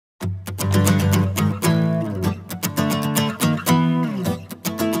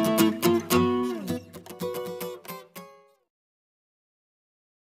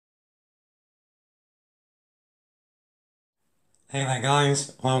Hey there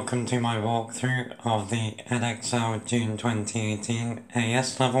guys, welcome to my walkthrough of the Edexcel June 2018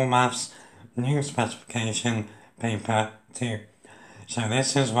 AS Level Maths New Specification Paper 2. So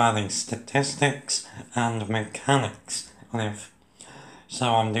this is where the statistics and mechanics live.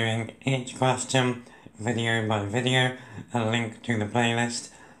 So I'm doing each question video by video. A link to the playlist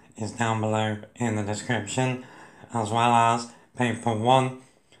is down below in the description, as well as Paper 1,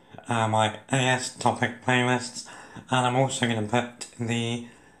 my AS topic playlists. And I'm also going to put the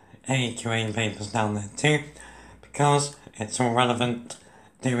AQA papers down there too, because it's all relevant.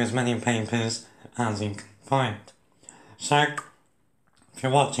 Do as many papers as you can find. So, if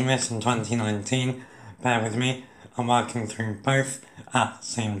you're watching this in 2019, bear with me, I'm working through both at the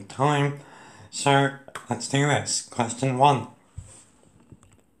same time. So, let's do this. Question 1.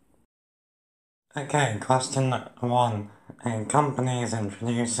 Okay, question 1. A company is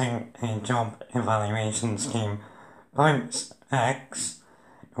introducing a job evaluation scheme. Points X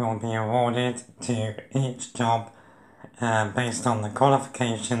will be awarded to each job based on the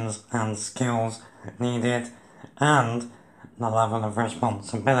qualifications and skills needed and the level of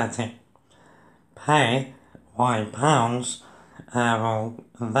responsibility. Pay Y pounds will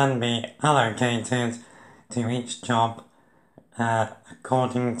then be allocated to each job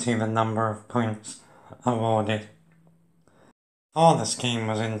according to the number of points awarded. Before the scheme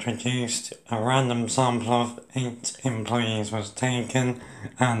was introduced, a random sample of 8 employees was taken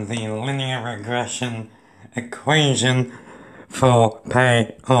and the linear regression equation for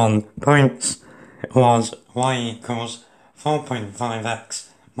pay on points was y equals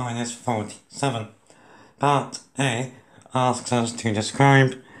 4.5x minus 47. Part A asks us to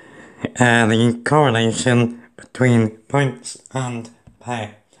describe the correlation between points and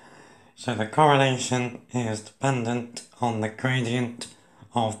pay. So the correlation is dependent on the gradient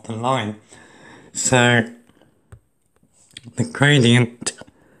of the line. So the gradient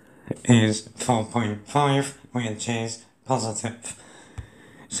is 4.5, which is positive.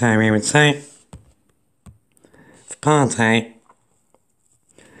 So we would say for part A,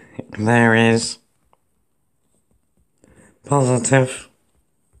 there is positive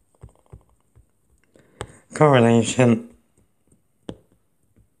correlation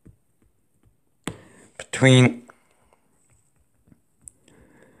between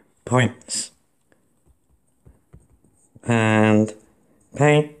points and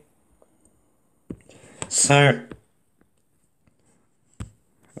pay. So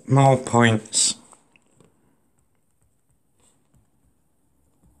more points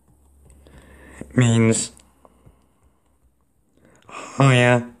means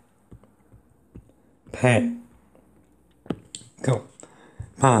higher pay. Cool.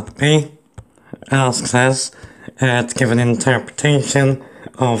 Part B asks us to give an interpretation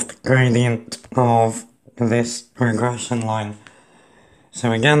of the gradient of this regression line.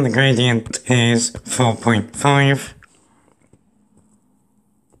 So again, the gradient is 4.5.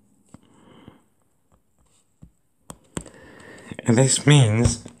 This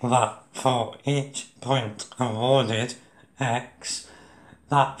means that for each point awarded X,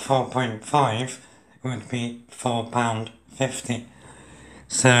 that 4.5 would be £4.50.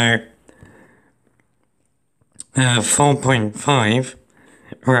 So 4.5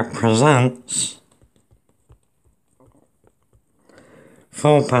 represents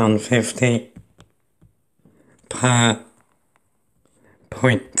 £4.50 per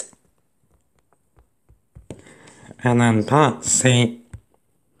point. And then part C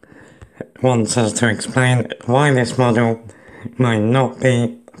wants us to explain why this model might not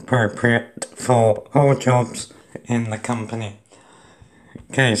be appropriate for all jobs in the company.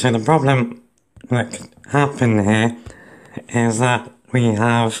 Okay, so the problem that could happen here is that we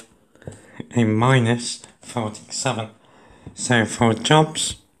have a minus 47. So for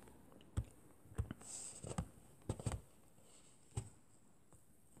jobs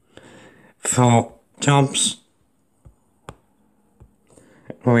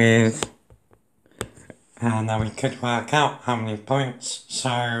with, now we could work out how many points.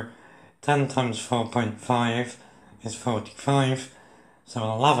 So 10 times 4.5 is 45. So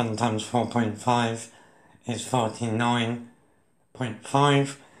 11 times 4.5 is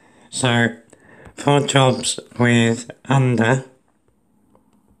 49.5. So for jobs with under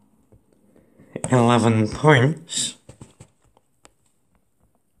 11 points,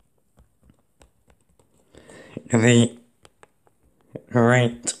 the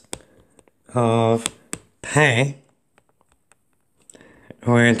rate of pay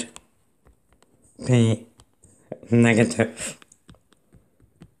would be negative,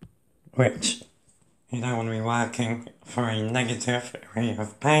 which you don't want to be working for a negative rate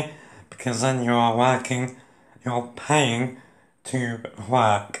of pay, because then you're paying to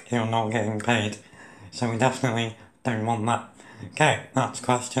work, you're not getting paid. So we definitely don't want that. Okay, that's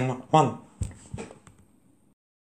question 1.